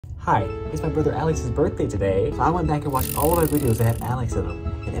Hi, it's my brother Alex's birthday today, so I went back and watched all of my videos that had Alex in them.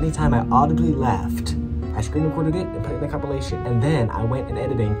 And anytime I audibly laughed, I screen recorded it and put it in a compilation. And then I went in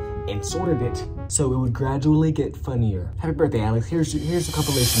editing and sorted it so it would gradually get funnier. Happy birthday, Alex. Here's the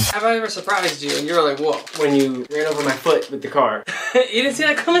compilation. Have I ever surprised you and you were like, whoa? When you ran over my foot with the car. You didn't see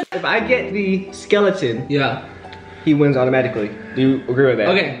that coming? If I get the skeleton, Yeah. he wins automatically. Do you agree with that?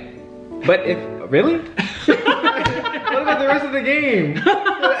 Okay. But if, really? What about the rest of the game?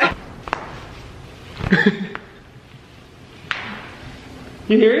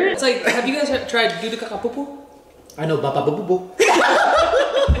 You hear it? It's like, have you guys tried Dudu Kakapupu? I know Baba Boo Boo.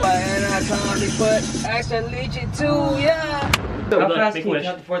 And I totally put extra leechy too, yeah. How fast can you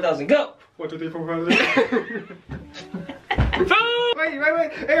count to 4,000? Go! 1, 2, 3, 4, 5, 6. Wait,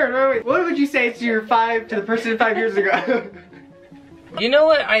 Aaron, wait. What would you say to your to the person 5 years ago? You know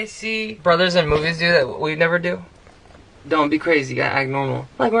what I see brothers in movies do that we never do? Don't be crazy, gotta act normal.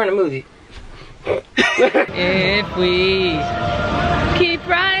 Like we're in a movie. If we keep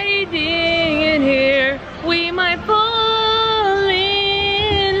riding in here, we might fall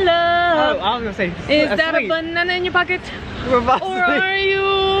in love. Oh, I was gonna say, Is that a banana in your pocket? Or are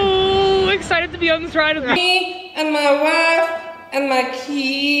you excited to be on this ride with me and my wife and my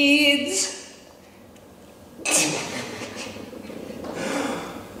kids?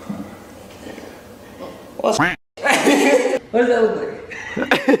 What does that look like?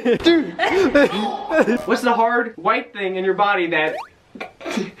 Dude! What's the hard white thing in your body that...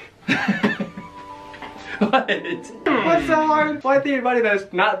 What? What's the hard white thing in your body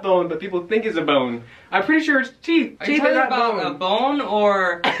that's not bone but people think is a bone? I'm pretty sure it's teeth. Are you Teeth are talking not about bone. a bone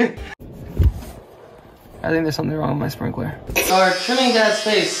or... I think there's something wrong with my sprinkler. Or trimming dad's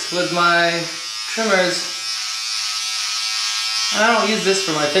face with my trimmers. I don't use this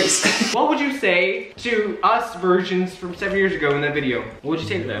for my face. What would you say to us versions from 7 years ago in that video? What would you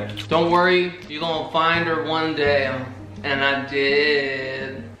say to them? Don't worry, you're gonna find her one day. And I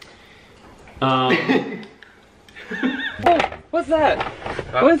did. Oh, what's that?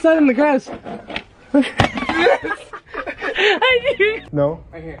 What's that in the grass? I knew. No.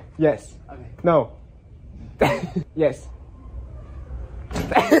 Right here. Yes. Okay. No. Yes.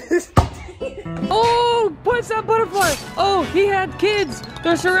 Oh, what's that butterfly? Oh, he had kids.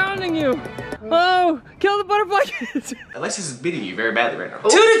 They're surrounding you. Oh, kill the butterfly kids. Alexis is beating you very badly right now. 2-2,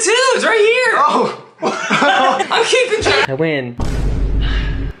 it's right here. Oh! I'm keeping track. I win.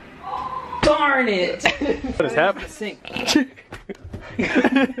 Darn it. What is happening? Sink.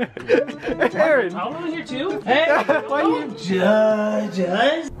 Aaron! How long is here too? Hey, Why you judge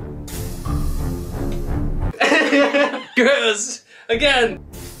us? Gross. Again.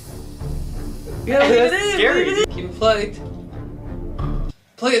 Yeah, leave it in. Scary. Leave it in. Keep it plugged.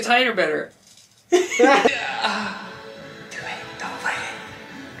 Plug it tighter better. Do it. Don't fight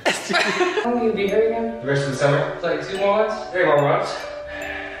it. How long are you gonna be here again? The rest of the summer? It's like 2 more months? 3 more months.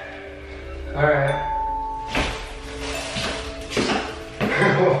 Alright.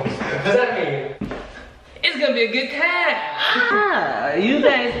 What does that mean? It's gonna be a good time. Ah, you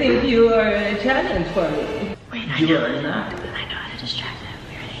guys think you are a challenge for me. Wait, I know how to distract them.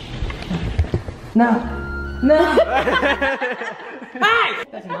 We ready? No. No. Hey!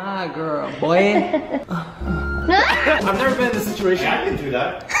 That's my girl, boy. I've never been in this situation. Yeah, I can do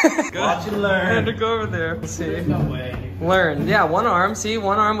that. Watch and I learn. had to go over there. Let's see. No way. Learn. Yeah, one arm. See,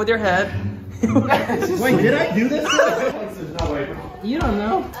 one arm with your head. Wait, did I do this? No way. You don't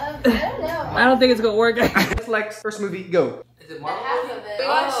know. I don't know. I don't think it's gonna work. It's Lex, first movie, go. Is it Half Marvel? of it.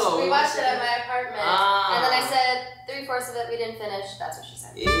 Oh. We watched it at my apartment. Ah. And then I said 3/4 of it we didn't finish. That's what she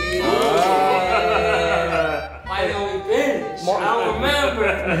said. Yeah. Why don't we finish? I don't remember.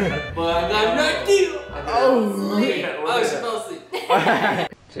 But I got no deal. Oh, Sleep. I was supposed to sleep.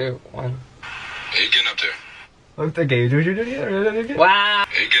 2, 1. Hey, getting up there. Okay, Wow.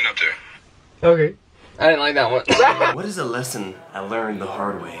 Hey, getting up there. Okay. I didn't like that one. What is a lesson I learned the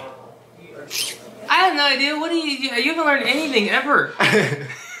hard way? I have no idea. What do you haven't learned anything ever.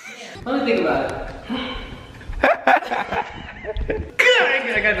 Let me think about it.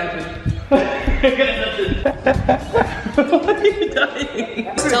 I got nothing. I got nothing. What are you doing?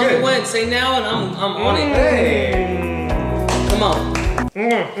 Just tell me when. Say now and I'm on it. Hey. Come on.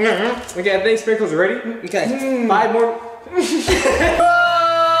 Okay, I think sprinkles are ready. Okay. 5 more.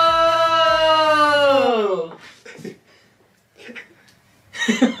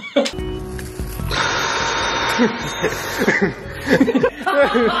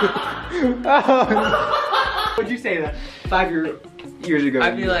 What'd you say that 5 years ago?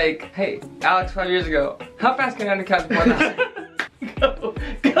 I'd be like, hey, Alex, 5 years ago, how fast can I count to 4,000? Go,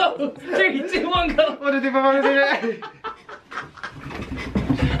 go, 3, 2, 1, go. 1, 2, 3, 4, 5, 6, 7, 8.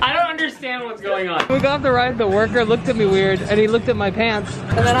 I don't understand what's going on. We got off the ride, the worker looked at me weird, and he looked at my pants,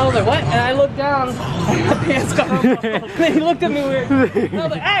 and then I was like, what? And I looked down, and my pants got off. And then he looked at me weird. And I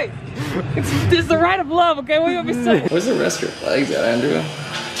was like, hey, it's the ride of love, okay? What do you want me to say? Where's the rest of your legs at, Andrew?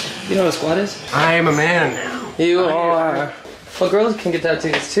 You know what a squat is? I am a man. You are. Well, girls can get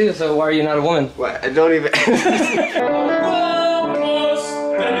tattoos too, so why are you not a woman? What? I don't even.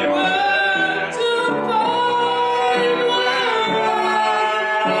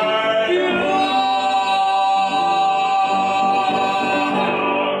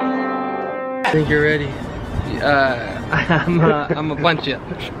 I think you're ready. I'm a punch you.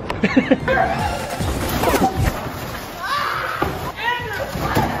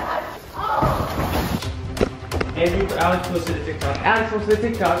 Andrew, Alex posted a TikTok. Alex posted a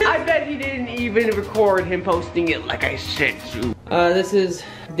TikTok. I bet he didn't even record him posting it like I said to. This is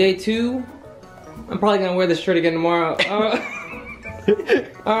day 2. I'm probably gonna wear this shirt again tomorrow.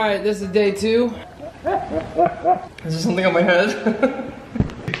 Alright, this is day 2. Is there something on my head?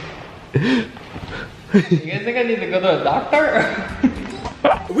 You guys think I need to go to a doctor?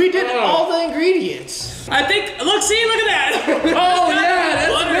 We did all the ingredients. I think, look at that. Oh yeah,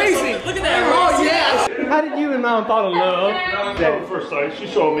 that's amazing. Look at that. Oh yeah. How did you and Mom fall in love? Love at first sight. She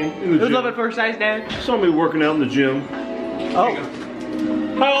saw me in the It was gym. love at first sight, Dad. She saw me working out in the gym. Oh.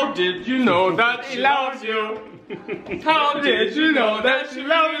 How did you know that she loves you? How did you know that she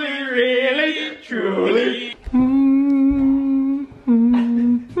loves me really, truly?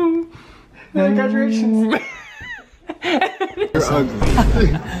 Congratulations. You're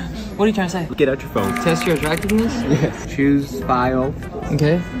ugly. What are you trying to say? Get out your phone. Test your attractiveness? Yes. Choose file.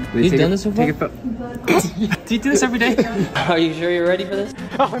 Okay. You've done this before? Take a photo. Do you do this every day? Are you sure you're ready for this?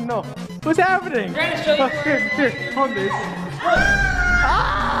 Oh no. What's happening? Trying to show you Here, hold this.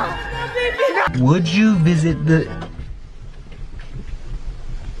 Would you visit the...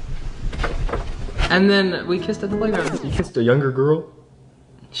 And then we kissed at the playground. You kissed a younger girl?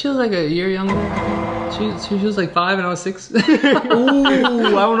 She was like a year younger. She was like 5 and I was 6. Ooh, I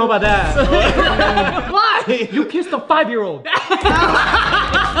don't know about that. Why? You kissed a 5-year-old. I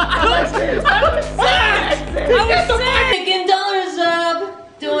was sick. Picking dollars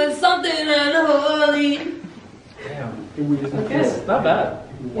up, doing something unholy. It's not bad.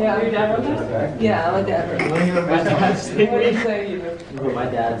 Yeah, your dad wrote that? Yeah, I like that. What do you say? What my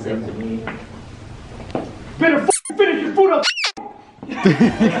dad said to me. Better finish your food up.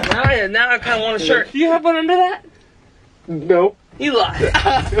 Now I kind of want a shirt. Do you have one under that? Nope. You lie.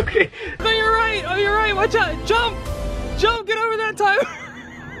 Okay. Oh, you're right. Oh, you're right. Watch out. Jump. Jump. Get over that time.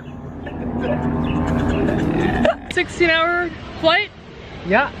 16-hour flight?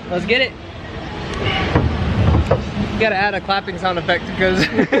 Yeah, let's get it. You gotta add a clapping sound effect because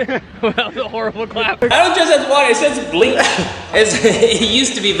well, that was a horrible clap. I don't just as water. It says bleach. It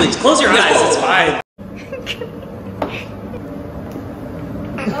used to be bleach. Close your eyes. It's fine.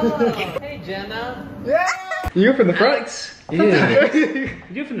 Hey, Jenna. You're from the front? Yeah. You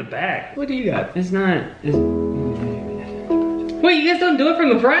do it from the back. What do you got? It's not. Wait, you guys don't do it from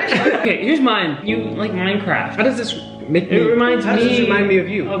the front? Okay, here's mine. You like Minecraft. How does this make me... It reminds How does this remind me of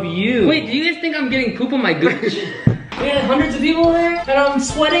you? Of you. Wait, do you guys think I'm getting poop on my gooch? We had hundreds of people there, and I'm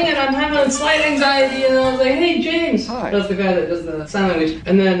sweating, and I'm having slight anxiety, and I was like, hey, James. Hi. That's the guy that does the sign language.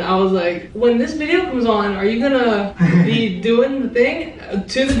 And then I was like, when this video comes on, are you gonna be doing the thing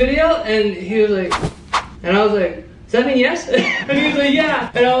to the video? And he was like, and I was like, does that mean yes? And he was like,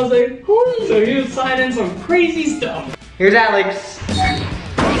 yeah. And I was like, whoo. So he was signing some crazy stuff. Here's Alex. I'm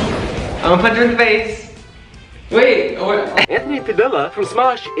gonna punch her in the face. Wait, Anthony Padilla from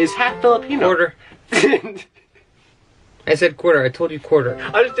Smosh is half Filipino. Quarter. I said quarter. I told you quarter.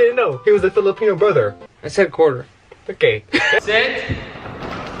 I just didn't know. He was a Filipino brother. I said quarter. Okay. sit.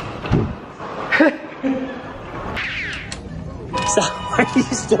 So, are you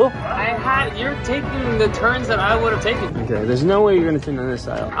still? You're taking the turns that I would have taken. Okay, there's no way you're gonna turn on this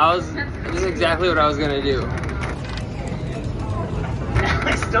side. This is exactly what I was gonna do.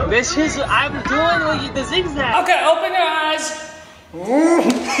 I'm doing the zigzag. Okay, open your eyes.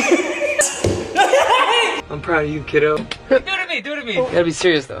 I'm proud of you, kiddo. Do it to me, do it to me. You gotta be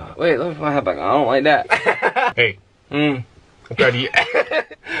serious though. Wait, let me put my hat back on. I don't like that. Hey. I'm proud of you.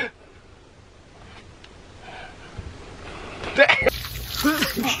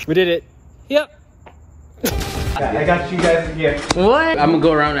 We did it. Yep. I got you guys a gift. What? I'm gonna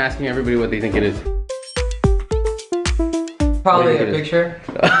go around asking everybody what they think it is. Probably What do a you think picture.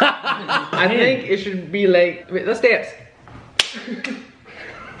 I think it should be like, wait, let's dance.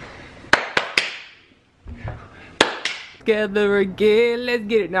 Together again, let's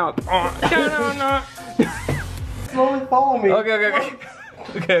get it now. Slowly follow me. Okay.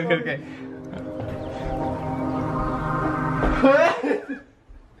 Okay.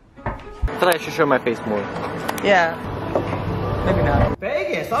 I thought I should show my face more. Yeah. Maybe not.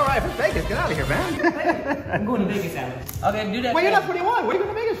 Vegas, all right, for Vegas, get out of here, man. I'm going to Vegas, Alex. Okay, do that. Wait, you're not 21. What are you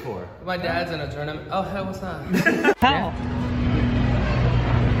going to Vegas for? My dad's in a tournament. Oh, hell, what's that? How?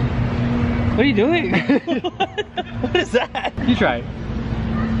 What are you doing? What is that? You try.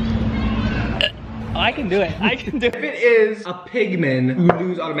 I can do it. I can do it. If it is a pigman, you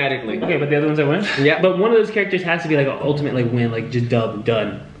lose automatically. Okay, but the other ones I win? Yeah. But one of those characters has to be like an ultimate like win, like just done.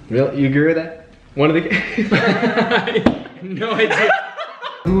 Really? You agree with that? One of the... No idea.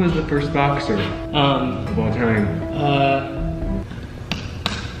 Who was the first boxer of all time?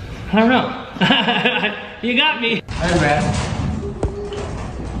 I don't know. You got me.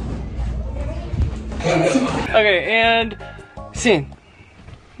 Okay, and scene.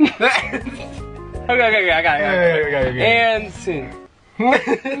 Okay, I got it. Okay. And scene.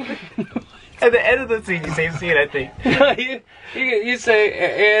 At the end of the scene, you say scene, I think. you say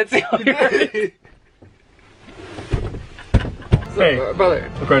and scene. Hey,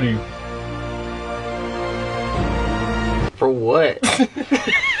 brother. I'm proud of you. For what?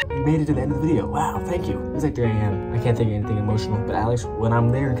 You made it to the end of the video. Wow, thank you. It's like 3 a.m. I can't think of anything emotional. But Alex, when I'm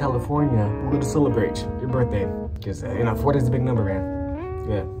there in California, we're going to celebrate your birthday. Because, 4 days is a big number, man.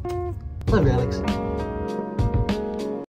 Yeah. Love you, Alex.